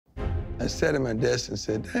I sat at my desk and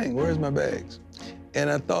said, dang, where's my bags? And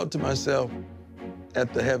I thought to myself,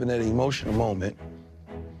 after having that emotional moment,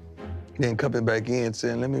 then coming back in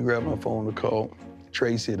saying, let me grab my phone to call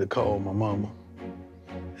Tracy to call my mama.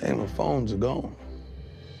 Hey, my phones are gone.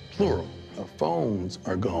 Plural, our phones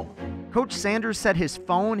are gone. Coach Sanders said his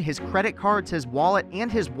phone, his credit cards, his wallet,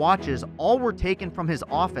 and his watches all were taken from his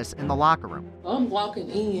office in the locker room. I'm walking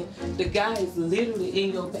in, the guy is literally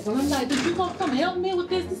in your back. And I'm like, dude, you gonna come help me with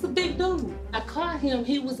this? This is a big dude. I caught him,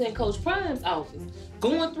 he was in Coach Prime's office,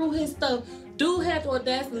 going through his stuff. Dude had the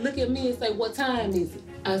audacity to look at me and say, what time is it?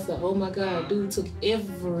 I said, oh my God, dude took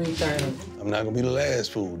everything. I'm not gonna be the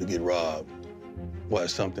last fool to get robbed while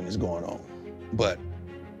something is going on. But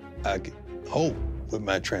I can hope with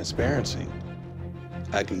my transparency,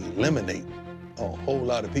 I can eliminate a whole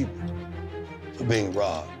lot of people for being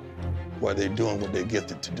robbed while they're doing what they're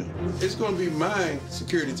gifted to do. It's gonna be my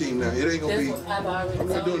security team now. It ain't gonna be, I'm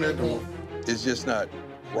not doing that no more. It's just not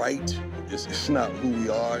right. It's not who we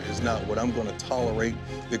are. It's not what I'm gonna tolerate,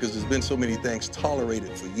 because there's been so many things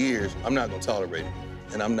tolerated for years. I'm not gonna tolerate it,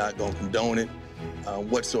 and I'm not gonna condone it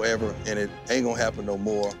whatsoever, and it ain't gonna happen no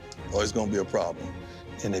more, or it's gonna be a problem.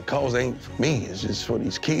 And the cause ain't for me, it's just for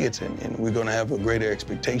these kids, and we're gonna have a greater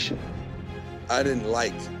expectation. I didn't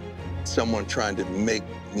like someone trying to make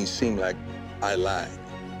me seem like I lied.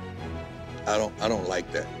 I don't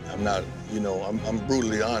like that. I'm not, you know, I'm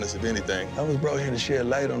brutally honest, if anything. I was brought here to shed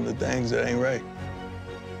light on the things that ain't right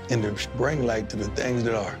and to bring light to the things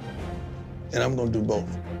that are. And I'm gonna do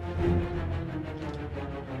both.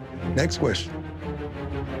 Next question.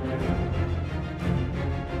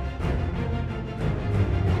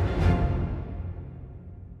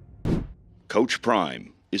 Coach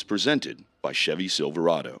Prime is presented by Chevy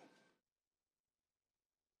Silverado.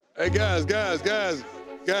 Hey, guys,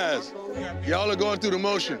 y'all are going through the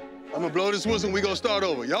motion. I'm gonna blow this whistle and we're gonna start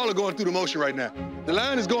over. Y'all are going through the motion right now. The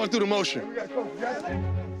line is going through the motion.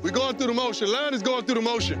 We're going through the motion. The line is going through the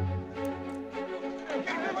motion.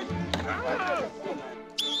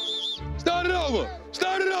 Start it over.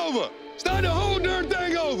 Start it over. Start the whole darn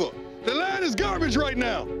thing over. The line is garbage right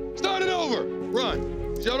now. Start it over. Run.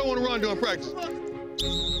 Y'all don't want to run during practice.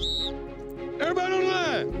 Everybody on the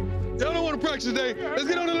line. Y'all don't want to practice today. Let's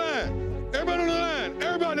get on the line. Everybody on the line.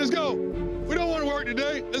 Everybody, let's go. We don't want to work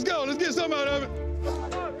today. Let's go. Let's get something out of it.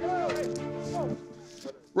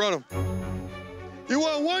 Run them. You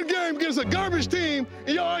won one game against a garbage team,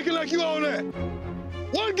 and y'all acting like you own that.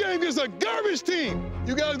 One game against a garbage team.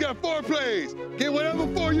 You guys got 4 plays. Get whatever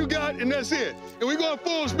 4 you got, and that's it. And we going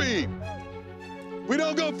full speed. We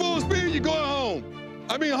don't go full speed, you're going home.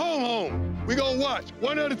 I mean home. We gonna watch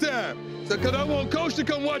one at a time. So, cause I want coach to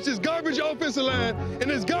come watch this garbage offensive line and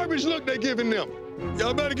this garbage look they giving them.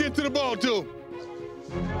 Y'all better get to the ball too.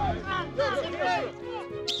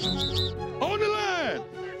 On the line.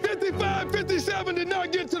 55, 57 did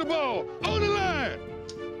not get to the ball. On the line.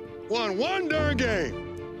 Won one darn game.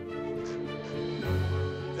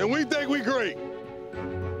 And we think we great.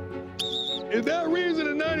 Is that reason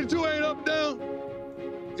that 92 ain't up down?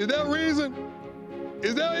 Is that reason?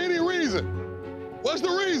 Is there any reason? What's the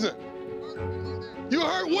reason? You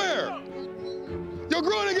hurt where? Your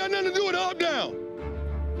groin ain't got nothing to do with up down.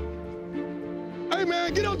 Hey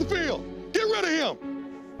man, get off the field. Get rid of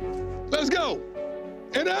him. Let's go.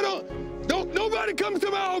 And nobody comes to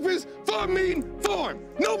my office for a meeting for him.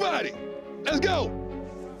 Nobody. Let's go.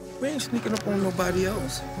 We ain't sneaking up on nobody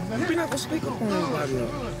else. We're not gonna sneak up on nobody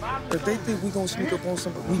else. If they think we gonna sneak up on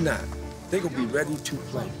somebody, we not. They gonna be ready to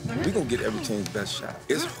play. We gonna get every team's best shot.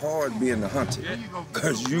 It's hard being the hunted,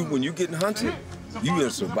 cause when you getting hunted, you in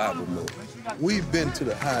survival mode. We've been to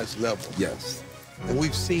the highest level. Yes. And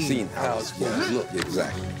we've seen how it's supposed to look.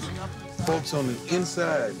 Exactly. Folks on the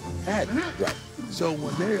inside act. Right. So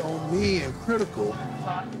when they're on me and critical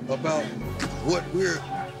about what we're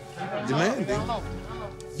demanding,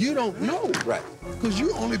 you don't know. Right. Because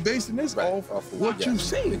you're only basing this off of what you've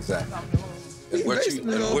seen. Exactly. And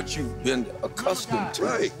what you've been accustomed to.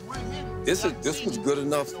 Right. This was good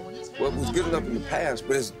enough. Well, it was good enough in the past,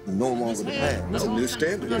 but it's no longer the past. It's a new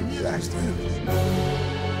standard. Exactly.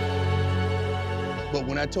 But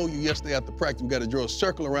when I told you yesterday after practice, we got to draw a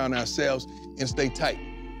circle around ourselves and stay tight,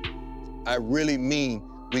 I really mean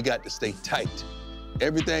we got to stay tight.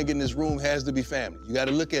 Everything in this room has to be family. You got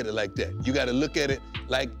to look at it like that. You got to look at it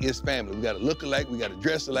like it's family. We got to look alike, we got to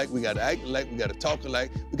dress alike, we got to act alike, we got to talk alike,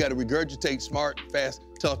 we got to regurgitate smart, fast,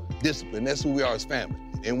 tough discipline. That's who we are as family.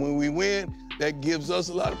 And when we win, that gives us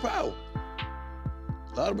a lot of power,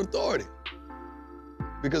 a lot of authority.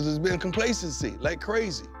 Because there's been complacency like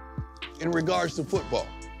crazy in regards to football.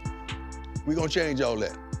 We're gonna change all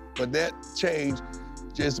that. But that change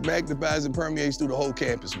just magnifies and permeates through the whole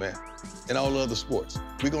campus, man, and all the other sports.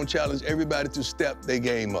 We're gonna challenge everybody to step their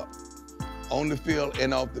game up, on the field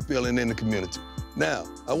and off the field and in the community. Now,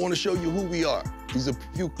 I wanna show you who we are. These are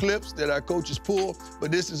a few clips that our coaches pull,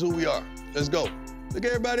 but this is who we are. Let's go. Look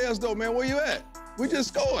at everybody else though, man, where you at? We just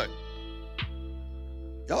scored.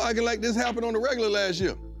 Y'all acting like this happened on the regular last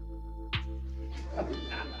year.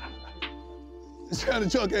 This kind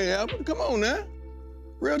of junk ain't happened. Come on now.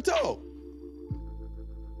 Real talk.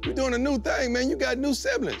 We're doing a new thing, man. You got new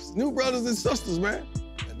siblings, new brothers and sisters, man.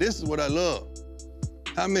 And this is what I love.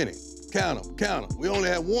 How many? Count them, count them. We only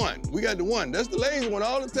have one. We got the one. That's the lazy one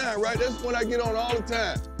all the time, right? That's the one I get on all the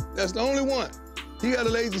time. That's the only one. He got a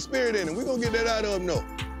lazy spirit in him. We're gonna get that out of him, though.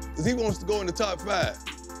 Because he wants to go in the top 5.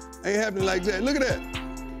 Ain't happening like that. Look at that.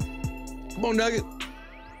 Come on, Nugget.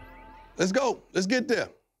 Let's go. Let's get there.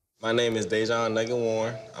 My name is Deion Nugget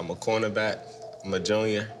Warren. I'm a cornerback. I'm a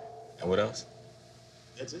junior. And what else?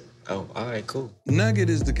 That's it. Oh, all right, cool. Nugget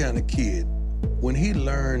is the kind of kid, when he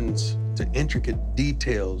learns the intricate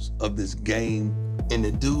details of this game and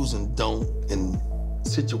the do's and don't and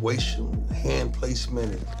situation, hand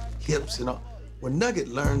placement and hips and all, when Nugget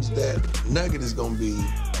learns that, Nugget is gonna be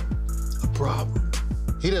a problem.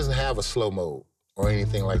 He doesn't have a slow mode or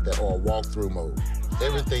anything like that, or a walkthrough mode.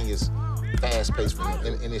 Everything is fast-paced for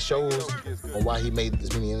him, and it shows on why he made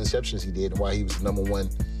as many interceptions he did and why he was the #1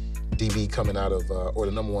 DB coming out of, or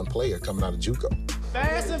the #1 player coming out of JUCO.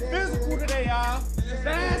 Fast and physical today, y'all.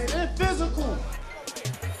 Fast and physical.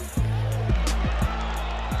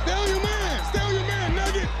 Stay on your man,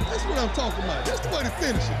 Nugget. That's what I'm talking about. That's the way to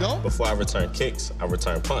finish it, dog. Before I return kicks, I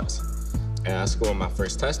return punts. And I scored my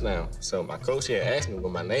first touchdown. So my coach here asked me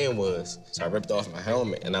what my name was. So I ripped off my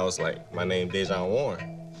helmet, and I was like, my name Deion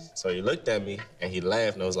Warren. So he looked at me, and he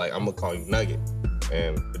laughed, and I was like, I'm gonna call you Nugget.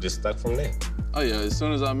 And it just stuck from there. Oh yeah, as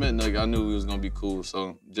soon as I met Nugget, I knew he was gonna be cool.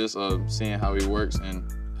 So just seeing how he works and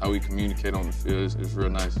how we communicate on the field is real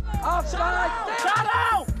nice. Shout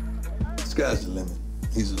out! Sky's the limit.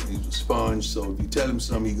 He's a sponge, so if you tell him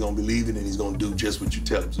something, he's gonna believe it, and he's gonna do just what you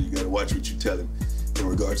tell him. So you gotta watch what you tell him in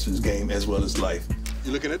regards to his game as well as life.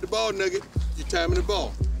 You're looking at the ball, Nugget. You're timing the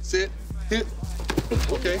ball. Sit, hit.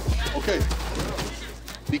 Okay.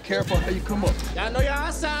 Be careful how you come up. Y'all know y'all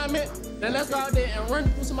assignment. Then let's go out there and run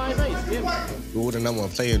through somebody's face. We were the #1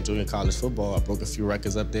 player in junior college football. I broke a few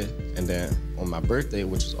records up there. And then on my birthday,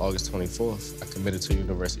 which was August 24th, I committed to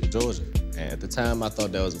University of Georgia. And at the time, I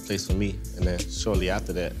thought that was a place for me. And then shortly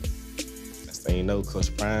after that, next thing you know,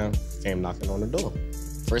 Coach Prime came knocking on the door.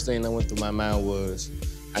 First thing that went through my mind was,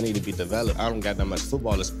 I need to be developed. I don't got that much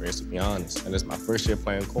football experience, to be honest. And it's my first year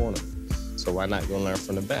playing corner. So why not go learn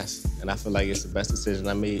from the best? And I feel like it's the best decision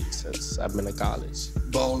I made since I've been to college.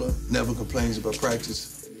 Baller, never complains about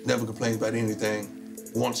practice, never complains about anything,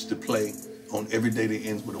 wants to play on every day that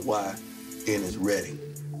ends with a Y, and is ready.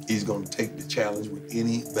 He's gonna take the challenge with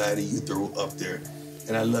anybody you throw up there.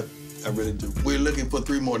 And I love it, I really do. We're looking for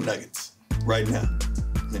 3 more Nuggets right now.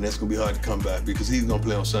 And that's gonna be hard to come by because he's gonna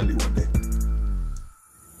play on Sunday one day.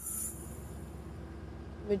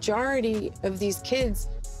 Majority of these kids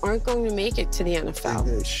aren't going to make it to the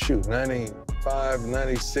NFL. Shoot, 95,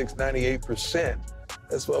 96, 98%.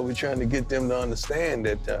 That's why we're trying to get them to understand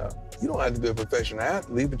that you don't have to be a professional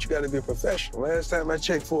athlete, but you got to be a professional. Last time I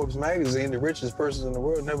checked Forbes magazine, the richest persons in the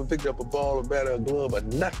world never picked up a ball, a bat, or a glove, or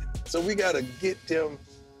nothing. So we got to get them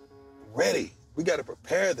ready. We got to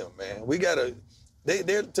prepare them, man. We got to,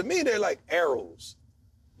 to me, they're like arrows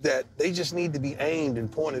that they just need to be aimed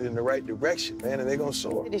and pointed in the right direction, man, and they're gonna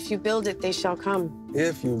soar. If you build it, they shall come.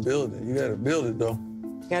 If you build it. You gotta build it, though.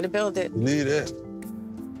 You gotta build it. Believe that.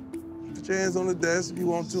 Put your hands on the desk if you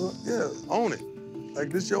want to. Yeah, own it. Like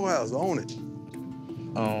this your house, own it.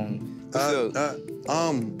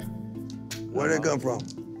 Where'd that come from?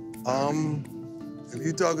 If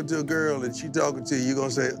you talking to a girl and she talking to you, you gonna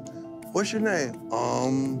say, what's your name?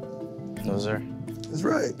 No, sir. That's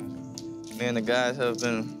right. Me and the guys have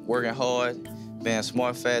been working hard, being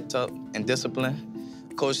smart, fat, tough, and disciplined.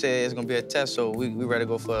 Coach said it's gonna be a test, so we ready to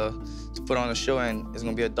go to put on a show, and it's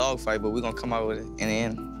gonna be a dogfight, but we're gonna come out with it in the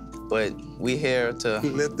end. But we here to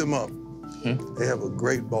lift them up. They have a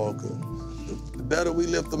great ball club. The better we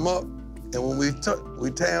lift them up, and when we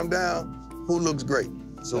tear them down, who looks great?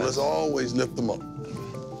 So let's always lift them up.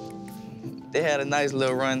 They had a nice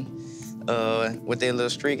little run with their little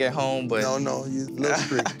streak at home, but no, little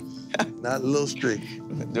streak. Not a little streak.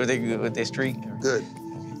 Were they good with their streak? Good.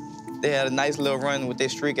 They had a nice little run with their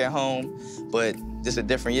streak at home, but this a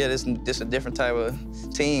different year. This a different type of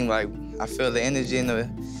team. Like, I feel the energy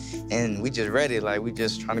and we just ready. Like, we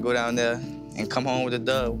just trying to go down there and come home with a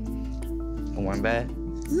dub. It wasn't bad.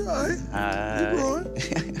 You all right. You growing.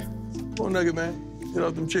 Come on, Nugget, man. Get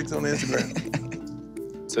off them chicks on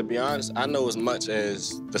Instagram. To be honest, I know as much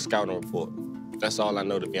as the scouting report. That's all I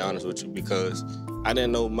know, to be honest with you, because I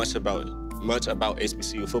didn't know much about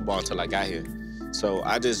HBCU football until I got here. So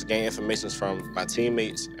I just gain information from my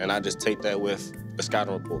teammates, and I just take that with the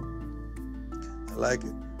scouting report. I like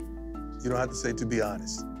it. You don't have to say to be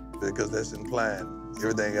honest, because that's implying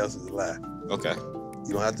everything else is a lie. Okay.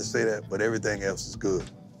 You don't have to say that, but everything else is good.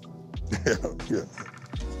 Yeah.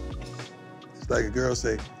 It's like a girl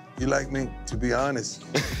say, you like me? To be honest.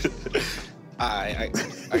 I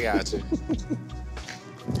got you.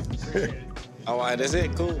 All right, that's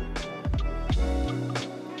it, cool.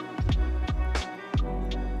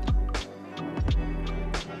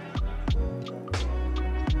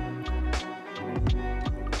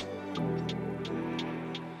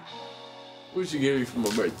 What you give me for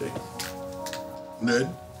my birthday? Ned?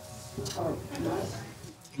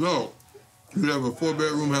 No. You have a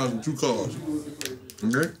 4-bedroom house and 2 cars.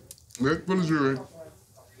 Okay? Next for the jury.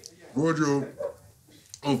 Wardrobe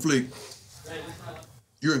on fleek.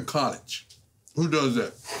 You're in college. Who does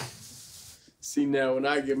that? See, now, when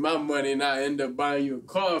I get my money and I end up buying you a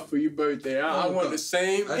car for your birthday, I want the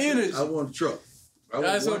same energy. I want a truck.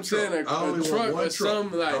 That's what I'm saying, a truck or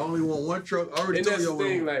something like... I only want one truck. I already and told that's you the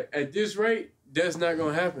thing, like, at this rate, that's not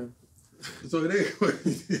gonna happen. So it ain't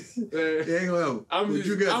gonna happen. I'm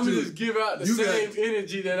just give out the same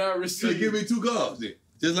energy that I receive. So give me 2 cars then.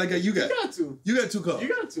 Just like you got. You got to. You got 2 cars. You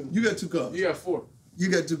got to. You got 2 cars. You got 4. You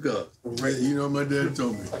got 2 cars. Right. You know what my dad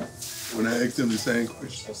told me when I asked him the same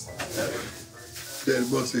question. Daddy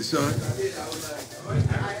Buck said, son,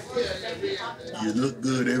 you look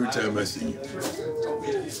good every time I see you.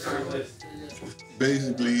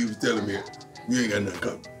 Basically, he was telling me, you ain't got nothing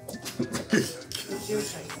coming.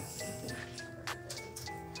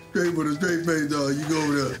 Straight with a straight face, dog. You go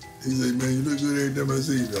over there. He said, man, you look good every time I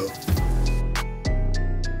see you, dog.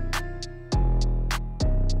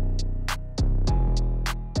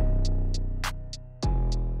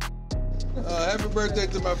 Happy birthday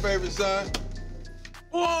to my favorite son.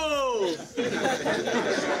 Whoa!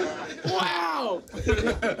 Wow!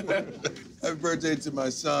 Happy birthday to my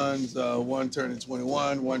sons, one turning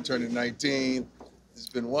 21, one turning 19. It's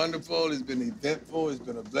been wonderful, it's been eventful, it's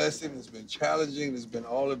been a blessing, it's been challenging, it's been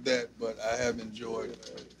all of that, but I have enjoyed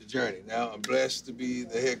the journey. Now I'm blessed to be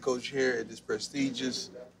the head coach here at this prestigious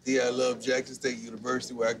I Love Jackson State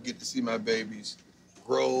University, where I get to see my babies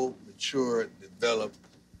grow, mature, develop,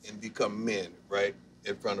 and become men right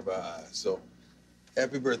in front of our eyes. So,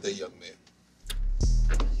 happy birthday, young man.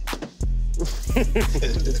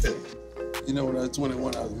 You know, when I was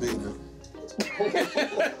 21, I was a millionaire.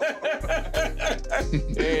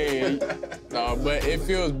 Hey, no, but it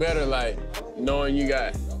feels better, like, knowing you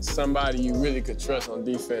got somebody you really could trust on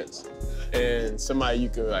defense and somebody you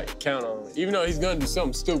could, like, count on. Even though he's gonna do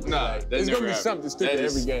something stupid. Nah, like, it's gonna be something stupid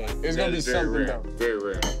every game. It's gonna be something dumb. Very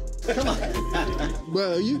rare. Come on.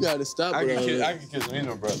 Bro, you gotta stop it. I can kiss him. He's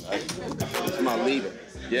my brother. He's my leader.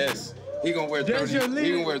 Yes. He gonna wear 30.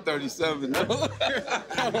 He gonna wear 37. I'd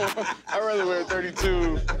rather wear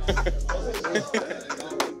 32.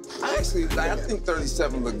 I think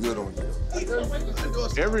 37 look good on you.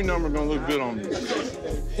 Every number gonna look good on me.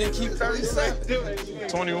 Then keep 37.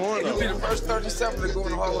 21. You'll be the first 37 to go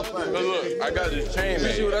in the Hall of Fame. But look, I got this chain, man.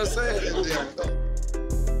 You see what I said?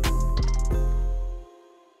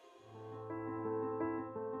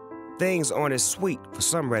 Things aren't as sweet for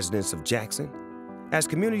some residents of Jackson, as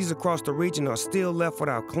communities across the region are still left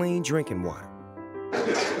without clean drinking water.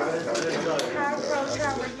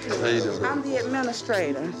 How you doing? I'm the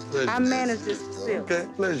administrator. I manage this facility. Okay,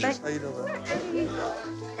 pleasure. How you doing?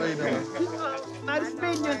 How you doing? Nice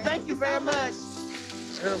meeting you. Thank you very much.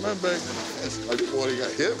 Yeah, my baby. I just want to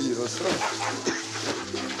get heavy or something.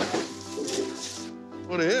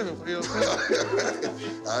 What a heavy for your friend.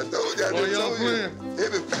 I told you. What y'all playing?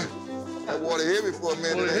 Heavy. That water heavy for a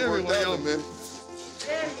minute. Water heavy for y'all. There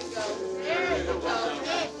you go. There you go.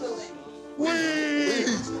 Excellent. Wee!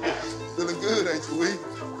 Feeling good, ain't you, Wee?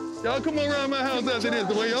 Y'all come around my house after this,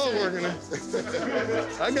 the way y'all working.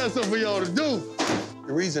 I got something for y'all to do.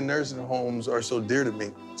 The reason nursing homes are so dear to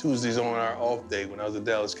me, Tuesdays on our off day when I was a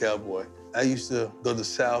Dallas Cowboy, I used to go to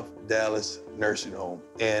South Dallas Nursing Home,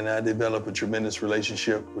 and I developed a tremendous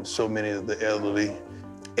relationship with so many of the elderly.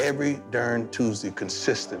 Every darn Tuesday,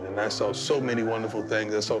 consistent, and I saw so many wonderful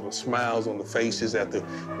things. I saw the smiles on the faces after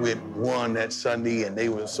we had won that Sunday, and they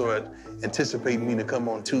were sort of anticipating me to come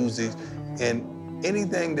on Tuesdays. And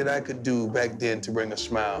anything that I could do back then to bring a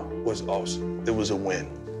smile was awesome. It was a win.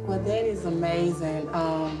 Well, that is amazing.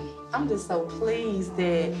 I'm just so pleased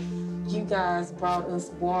that you guys brought us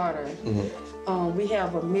water. We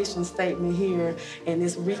have a mission statement here, and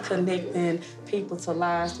it's reconnecting people to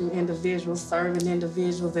lives through individuals, serving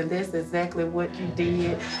individuals, and that's exactly what you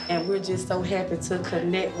did. And we're just so happy to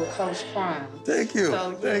connect with Coach Prime. Thank you.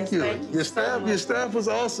 So, Thank you. Your staff was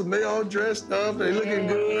awesome. They all dressed up. They looking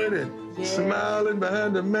good and smiling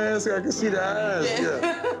behind the mask. I can see the eyes.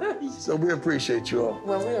 Yeah. So we appreciate you all.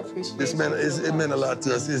 Well, we appreciate this meant, it meant a lot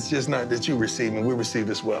to us. It's just not that you received me. We received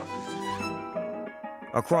as well.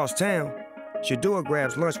 Across town, Shador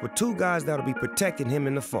grabs lunch with two guys that'll be protecting him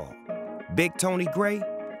in the fall. Big Tony Gray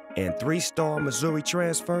and three-star Missouri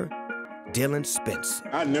transfer, Dylan Spence.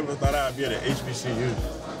 I never thought I'd be at an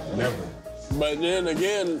HBCU. Never. But then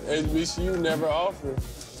again, HBCU never offer.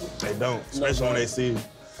 They don't, especially when they see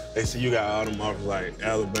you got all them offers like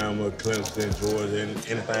Alabama, Clemson, Georgia,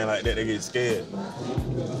 anything like that, they get scared.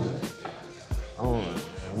 I don't know,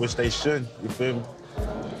 which they shouldn't, you feel me?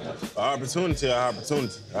 Opportunity, I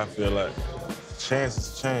feel like. Chance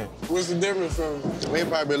is a chance. What's the difference from It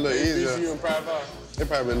probably a little easier. HBCU and private? It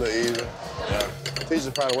probably a little easier. Yeah. Teachers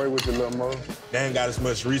probably work with you a little more. They ain't got as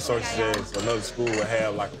much resources as another school would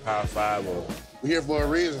have, like a Power 5 or... We here for a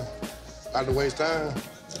reason. Not to waste time.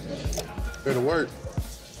 Here to work.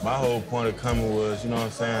 My whole point of coming was, you know what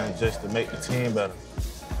I'm saying, just to make the team better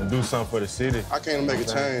and do something for the city. I came to make a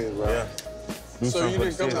change, bro. Yeah. Do So you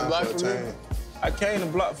didn't come to block for me? I came to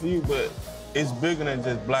block for you, but it's bigger than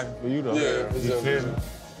just blocking for you, though. Yeah, you feel me?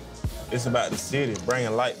 It's about the city,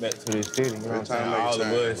 bringing light back to this city. You know what I'm saying? All of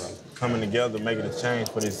us coming together, making a change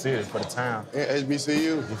for this city, for the town. And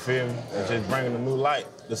HBCU. You feel me? And just bringing a new light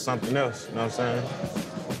to something else. You know what I'm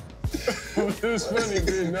saying? It was funny,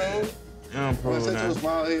 didn't know. Yeah, I'm proving that.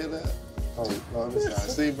 Smile here, that. Oh, no, I'm sorry.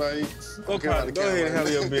 See, buddy? Go ahead and handle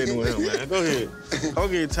your business with him, man. Go ahead. Go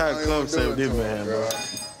get tired conversation with this man, bro.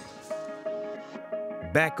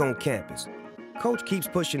 Back on campus, Coach keeps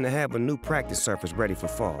pushing to have a new practice surface ready for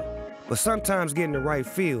fall. But sometimes getting the right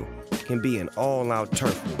field can be an all-out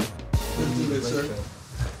turf war. Let's do this, sir.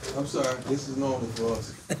 I'm sorry, this is normal for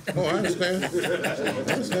us. Oh, I understand.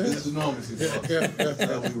 This is normal for us. That's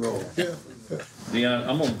how we roll.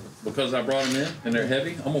 Deion, because I brought them in and they're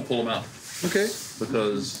heavy, I'm gonna pull them out. Okay.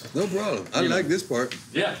 Because no problem. I like this part.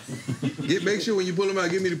 Yeah. Make sure when you pull them out,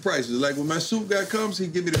 give me the prices. Like when my suit guy comes, he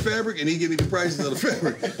give me the fabric and he give me the prices of the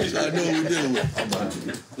fabric, so I know what we're dealing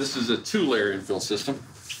with. This is a 2-layer infill system,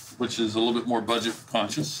 which is a little bit more budget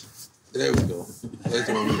conscious. There we go. That's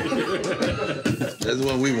the one we want. That's the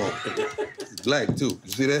one we want. It's black too.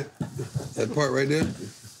 You see that? That part right there?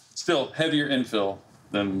 Still heavier infill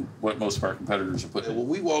than what most of our competitors are putting. When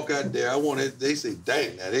we walk out there, they say,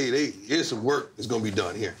 dang, now here's some work that's gonna be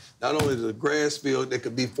done here. Not only the grass field that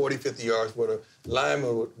could be 40, 50 yards where the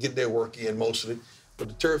linemen would get their work in mostly, but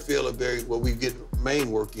the turf field are where we get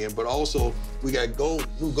main work in, but also we got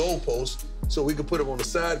new goal posts, so we could put them on the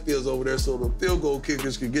side fields over there so the field goal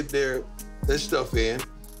kickers could get their stuff in,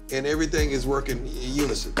 and everything is working in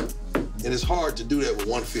unison. And it's hard to do that with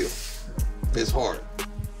one field. It's hard.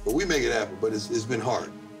 But we make it happen, but it's been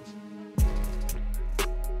hard.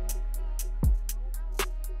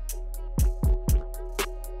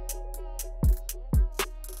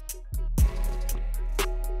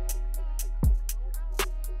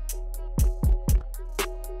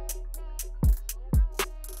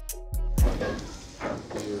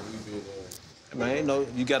 Man, you know,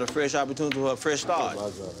 you got a fresh opportunity for a fresh start.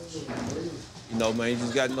 You know, man, you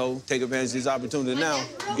just got to take advantage of this opportunity now.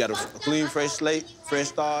 You got a clean, fresh slate, fresh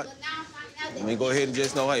start. I mean, go ahead and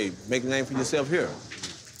just know, hey, make a name for yourself here.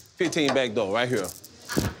 15 back door, right here.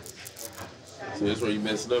 See, that's where you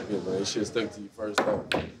messed up here, man. You should have stuck to your first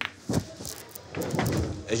thought.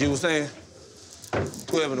 As you were saying,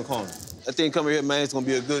 12 in the corner. That thing coming here, man, it's going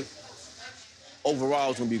to be a good,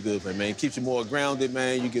 overall, it's going to be good, man. It keeps you more grounded,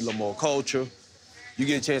 man. You get a little more culture. You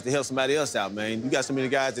get a chance to help somebody else out, man. You got so many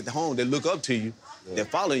guys at the home that look up to you, that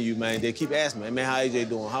following you, man. They keep asking, man, how AJ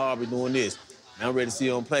doing? How are we doing this? Man, I'm ready to see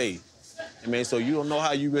him play. And, man, so you don't know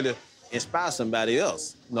how you really inspire somebody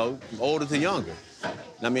else, you know, from older to younger.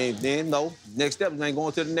 I mean, then, no, next step is ain't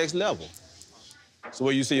going to the next level. So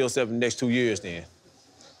where you see yourself in the next 2 years, then?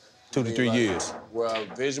 2 to 3 years. Where I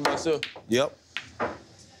envision myself? Yep.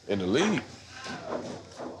 In the league.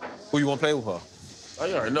 Who you want to play with her? I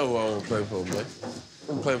already know who I want to play for, man.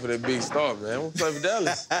 I'm gonna play for that big star, man. I'm gonna play for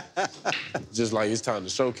Dallas. Just like it's time to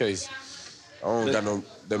showcase. I don't got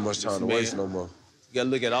that much time to waste no more. You gotta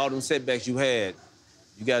look at all them setbacks you had.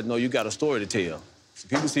 You gotta know you got a story to tell. So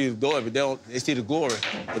people see the glory, but they see the glory,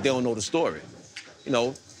 but they don't know the story. You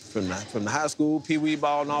know, from the high school, pee-wee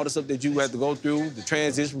ball, and all the stuff that you had to go through, the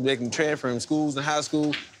transition from making transfer from schools and high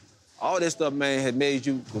school, All that stuff, man, had made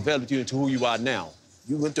you, developed you into who you are now.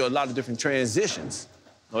 You went through a lot of different transitions.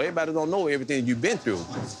 You know, everybody don't know everything you've been through.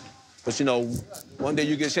 But, you know, one day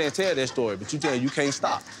you get a chance to tell that story, but you can't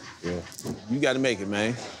stop. Yeah. You got to make it,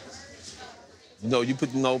 man. You know, you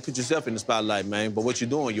put yourself in the spotlight, man, but what you're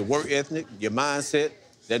doing, your work ethic, your mindset,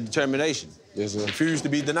 that determination, refuse to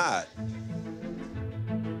be denied.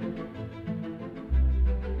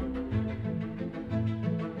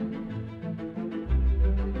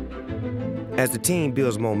 As the team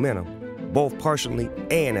builds momentum, both personally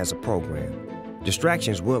and as a program,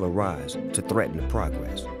 distractions will arise to threaten the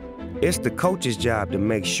progress. It's the coach's job to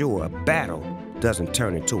make sure a battle doesn't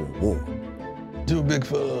turn into a war. Two big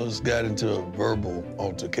fellows got into a verbal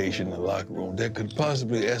altercation in the locker room that could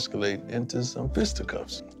possibly escalate into some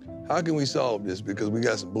fisticuffs. How can we solve this? Because we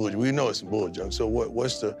got some bullshit. We know it's some bullshit. So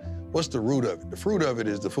what's the root of it? The fruit of it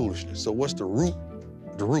is the foolishness. So what's the root?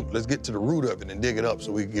 The root. Let's get to the root of it and dig it up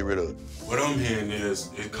so we can get rid of it. What I'm hearing is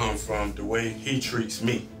it comes from the way he treats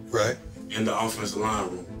me. Right. In the offensive line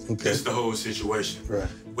room. Okay. That's the whole situation. Right.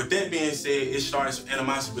 With that being said, it starts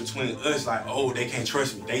animosity between us, like, oh, they can't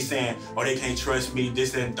trust me. They saying, oh, they can't trust me,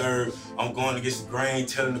 this and third. I'm going against the grain,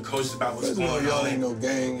 telling the coaches about what's going on. Y'all ain't no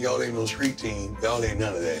gang, y'all ain't no street team, y'all ain't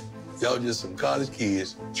none of that. Y'all just some college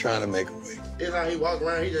kids trying to make a way. It's how he walk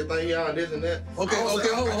around, he just think he all this and that. Okay, hold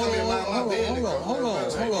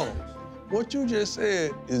on. What you just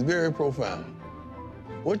said is very profound.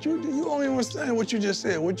 You don't even understand what you just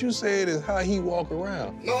said. What you said is how he walk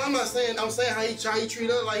around. No, I'm not saying, I'm saying how he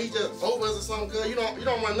treat us like he just over us or something, cuz you don't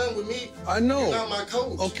run nothing with me. I know. You're not my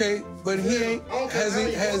coach. Okay, but he ain't,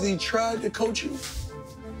 has he tried to coach you?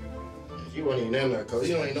 You wasn't even in that, coach.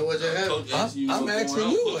 You don't even know what just happened. I'm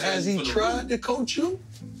asking you, has he tried to coach you?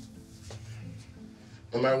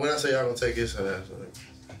 No matter what I say, y'all gonna take his ass.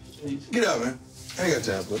 Get out, man. I ain't got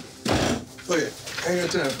time for it. Go ahead. I ain't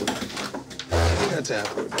got time for it. I ain't got time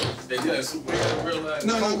for it.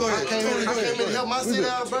 No, go ahead. I came in to help my sit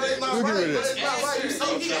down, bro. It's not right. It's not right. You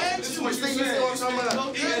see, he asked you. You see what I'm talking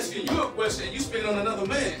about? He asking you a question, you speaking on another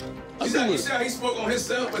man. You see how he spoke on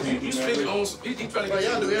himself, but you speaking on, he trying to get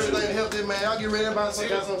y'all do everything to help this man. Y'all get ready about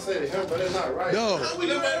something else on set. But it's not right. No.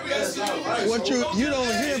 What you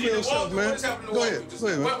don't hear yourself, man. Go ahead,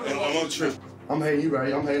 man. I'm on trip. I'm hating you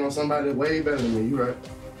right. I'm hating on somebody way better than me. You right.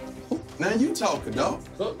 Now you talking, dog.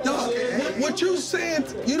 Dog, what you saying,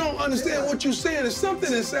 you don't understand what you saying. There's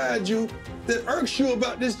something inside you that irks you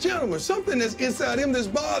about this gentleman. Something that's inside him that's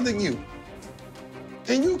bothering you.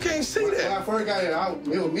 And you can't see that. When I first got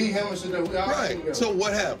here, it was me, him, and shit. Right. So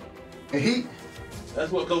what happened? And he.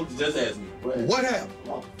 That's what Coach just asked me. What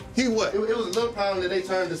happened? He what? It was a little problem that they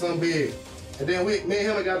turned to something big. And then me and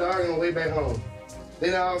him got the argument way back home.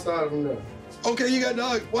 Then it all started from there. Okay, you got the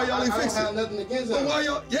argument. Why y'all ain't fix it? I don't have nothing against him. But why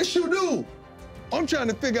y'all? Yes, you do. I'm trying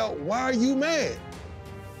to figure out why are you mad?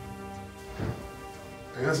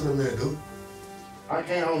 I got something to do. I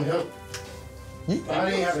can't home help. I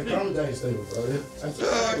didn't have to come to JSU, bro.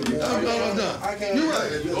 I'm done. I can't. You're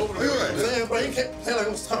right. You're right. Man, bro, you can't play like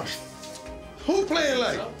I'm sorry. Who playing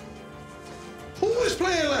like? Who is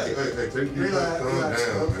playing like? Relax,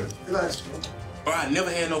 man. Relax. Bro, I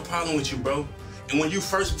never had no problem with you, bro. And when you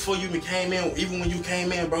before you came in, even when you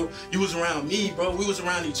came in, bro, you was around me, bro. We was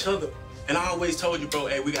around each other. And I always told you, bro,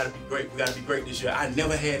 hey, we gotta be great. We gotta be great this year. I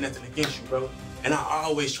never had nothing against you, bro. And I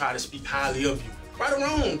always try to speak highly of you. Right or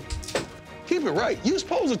wrong. Keep it right. You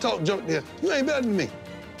supposed to talk junk there. You ain't better than me.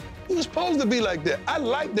 You supposed to be like that. I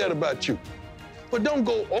like that about you. But don't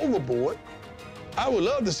go overboard. I would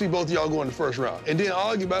love to see both of y'all go in the first round and then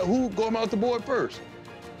argue about who going out the board first.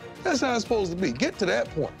 That's how it's supposed to be. Get to that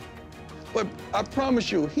point. But I promise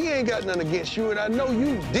you, he ain't got nothing against you, and I know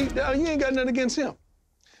you, deep down, you ain't got nothing against him.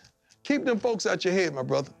 Keep them folks out your head, my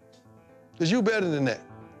brother, because you better than that.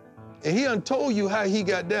 And he done told you how he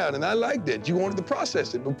got down, and I like that. You wanted to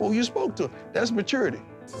process it before you spoke to him. That's maturity.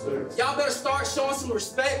 Y'all better start showing some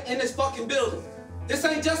respect in this fucking building. This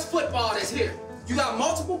ain't just football that's here. You got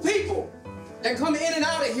multiple people that come in and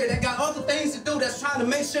out of here that got other things to do that's trying to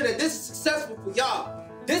make sure that this is successful for y'all.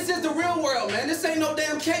 This is the real world, man. This ain't no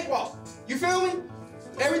damn cakewalk. You feel me?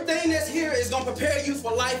 Everything that's here is gonna prepare you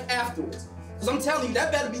for life afterwards. Cause I'm telling you,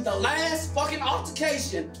 that better be the last fucking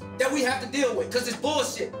altercation that we have to deal with, cause it's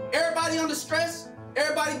bullshit. Everybody under stress,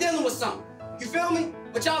 everybody dealing with something. You feel me?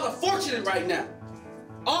 But y'all are fortunate right now.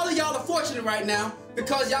 All of y'all are fortunate right now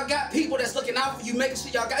because y'all got people that's looking out for you, making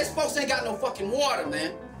sure y'all got, these folks ain't got no fucking water,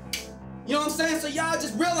 man. You know what I'm saying? So y'all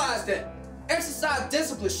just realize that. Exercise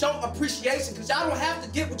discipline, show appreciation, because y'all don't have to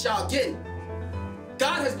get what y'all getting.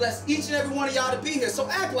 God has blessed each and every one of y'all to be here, so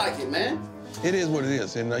act like it, man. It is what it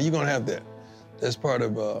is, and you're gonna have that. That's part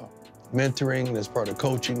of mentoring, that's part of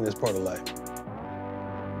coaching, that's part of life.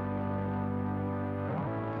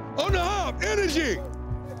 On the hop, energy.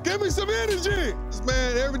 Give me some energy.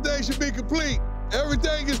 Man, everything should be complete.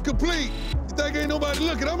 Everything is complete. You think ain't nobody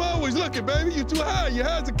looking? I'm always looking, baby. You too high. You're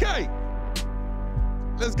high as a kite.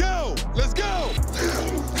 Let's go. Let's go.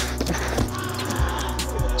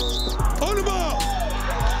 On the ball.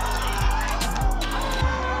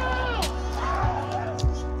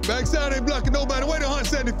 Backside ain't blocking nobody. Way to hunt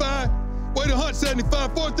 75. Way to hunt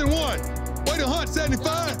 75. 4th and 1. Way to hunt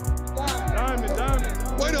 75.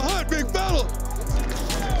 Diamond. Way to hunt, big fella.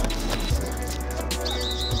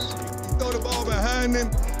 You throw the ball behind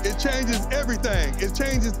him, it changes everything. It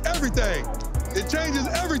changes everything. It changes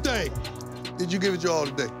everything. Did you give it your all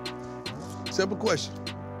today? Simple question.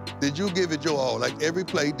 Did you give it your all? Like every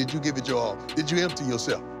play, did you give it your all? Did you empty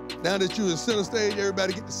yourself? Now that you're in center stage,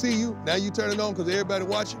 everybody get to see you. Now you turn it on because everybody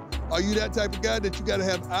watching. Are you that type of guy that you gotta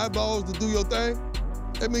have eyeballs to do your thing?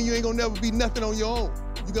 That means you ain't gonna never be nothing on your own.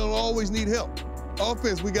 You're gonna always need help.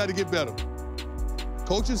 Offense, we gotta get better.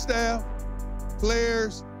 Coaching staff,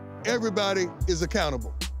 players, everybody is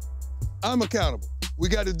accountable. I'm accountable. We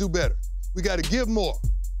gotta do better. We gotta give more.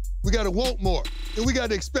 We gotta want more. And we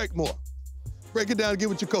gotta expect more. Break it down and get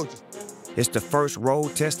with your coaches. It's the first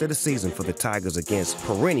road test of the season for the Tigers against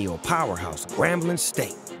perennial powerhouse Grambling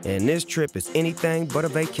State. And this trip is anything but a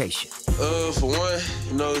vacation. For one,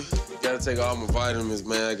 you know, gotta take all my vitamins,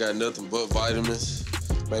 man. I got nothing but vitamins.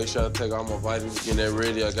 Make sure I take all my vitamins, getting that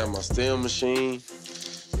ready. I got my stem machine.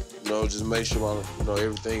 You know, just make sure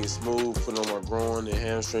everything is smooth, put on my groin and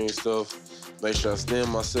hamstring stuff. Make sure I stem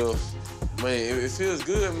myself. Man, it feels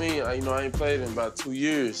good. I mean, I ain't played in about 2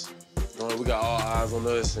 years. You know, we got all eyes on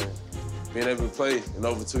us and being able to play in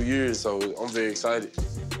over 2 years, so I'm very excited.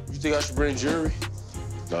 You think I should bring jewelry?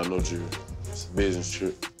 No jewelry. It's a business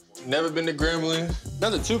trip. Never been to Grambling.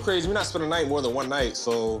 Nothing too crazy. We're not spending the night more than one night,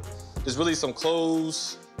 so there's really some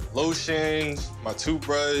clothes, lotion, my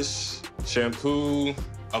toothbrush, shampoo,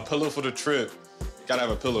 a pillow for the trip. Gotta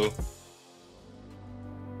have a pillow.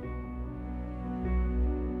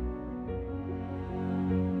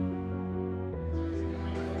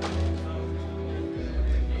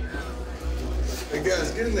 Hey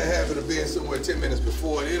guys, get in the habit of being somewhere 10 minutes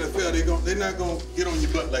before. In the NFL, they're not gonna get on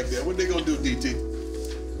your butt like that. What they gonna do, DT?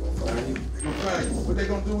 They're gonna find you. What they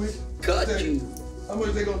gonna do with you? Cut you. How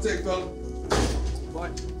much they gonna take, fella?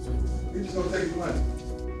 What? We just gonna take your money.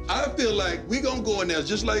 I feel like we gonna go in there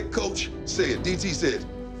just like Coach said, DT said,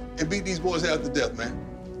 and beat these boys half to death, man.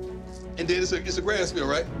 And then it's a grass field,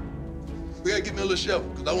 right? We gotta get me a little shovel,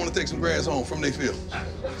 because I wanna take some grass home from their field. All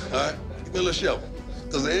right? Get me a little shovel.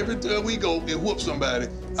 Because every time we go and whoop somebody,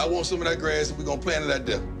 I want some of that grass and we're gonna plant it out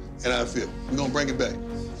there in our field. We're gonna bring it back,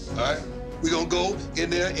 all right? We're gonna go in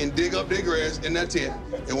there and dig up their grass in that tent.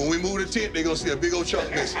 And when we move the tent, they're gonna see a big old chunk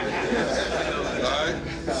missing, all right?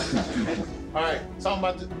 All right, talking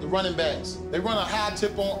about the running backs. They run a high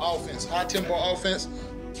tempo offense. High tempo offense,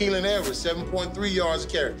 Keelan average, 7.3 yards a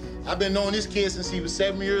carry. I've been knowing this kid since he was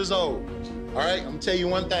 7 years old. All right, I'm gonna tell you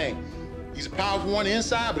one thing. He's a powerful one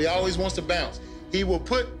inside, but he always wants to bounce. He will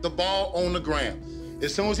put the ball on the ground.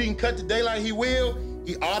 As soon as he can cut the daylight, he will.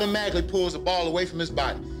 He automatically pulls the ball away from his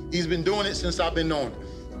body. He's been doing it since I've been knowing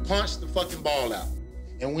him. Punch the fucking ball out.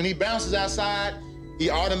 And when he bounces outside, he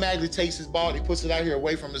automatically takes his ball, he puts it out here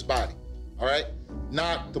away from his body. All right?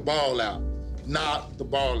 Knock the ball out. Knock the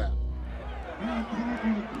ball out.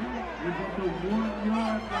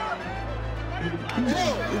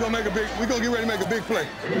 We're gonna get ready to make a big play.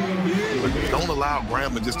 Don't allow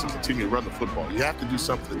Grambling just to continue to run the football. You have to do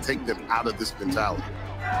something to take them out of this mentality.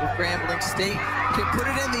 If Grambling State can put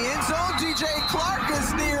it in the end zone, DJ Clark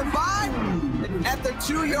is nearby at the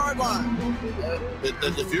 2-yard line.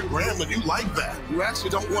 If you're Grambling, you like that. You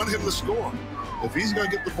actually don't want him to score. If he's gonna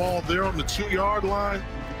get the ball there on the 2-yard line,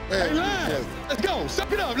 hey, Lion, let's go.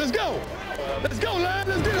 Suck it up. Let's go. Let's go, Lion.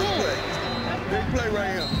 Let's get it on. Big play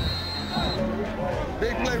right here.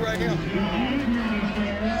 Big play right here.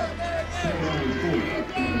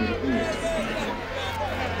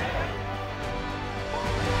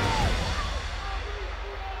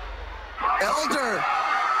 Elder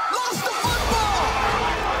lost the football.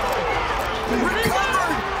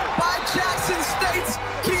 Recovered by Jackson State's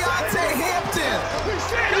Keontae Hampton.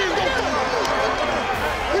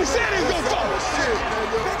 We said he was gonna fall.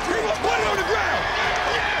 He was put it on the ground.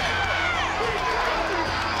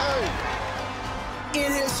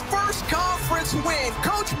 In his first conference win,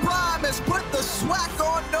 Coach Prime has put the SWAC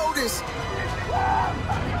on notice.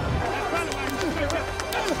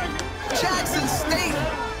 Jackson State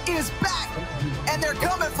is back, and they're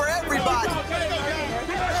coming for everybody.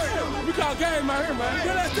 We call game out here, man.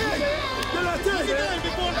 Get that thing. Get that thing.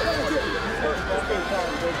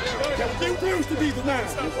 Refuse to be denied.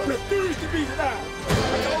 Refuse to be denied.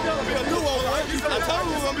 I told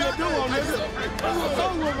you it was going to be a duo, nigga.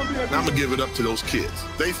 And I'm going to give it up to those kids.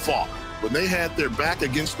 They fought. When they had their back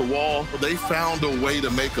against the wall, they found a way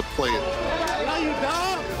to make a play.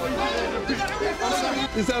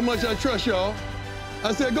 This is how much I trust y'all.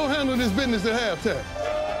 I said, go handle this business at halftime.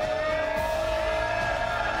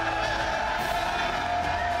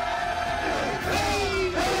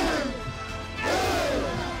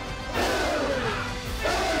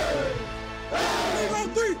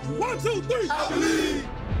 One, two, three. I believe.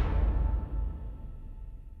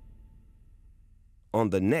 On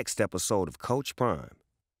the next episode of Coach Prime.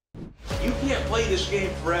 You can't play this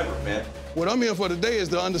game forever, man. What I'm here for today is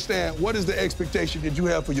to understand what is the expectation that you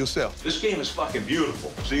have for yourself. This game is fucking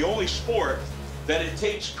beautiful. It's the only sport that it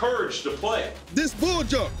takes courage to play. This bull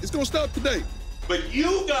jump, it's gonna stop today. But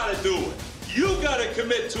you gotta do it. You gotta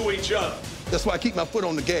commit to each other. That's why I keep my foot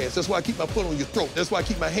on the gas. That's why I keep my foot on your throat. That's why I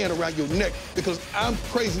keep my hand around your neck, because I'm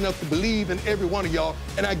crazy enough to believe in every one of y'all,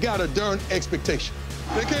 and I got a darn expectation.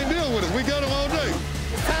 They can't deal with us. We got them all day.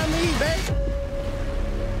 It's time to eat, babe.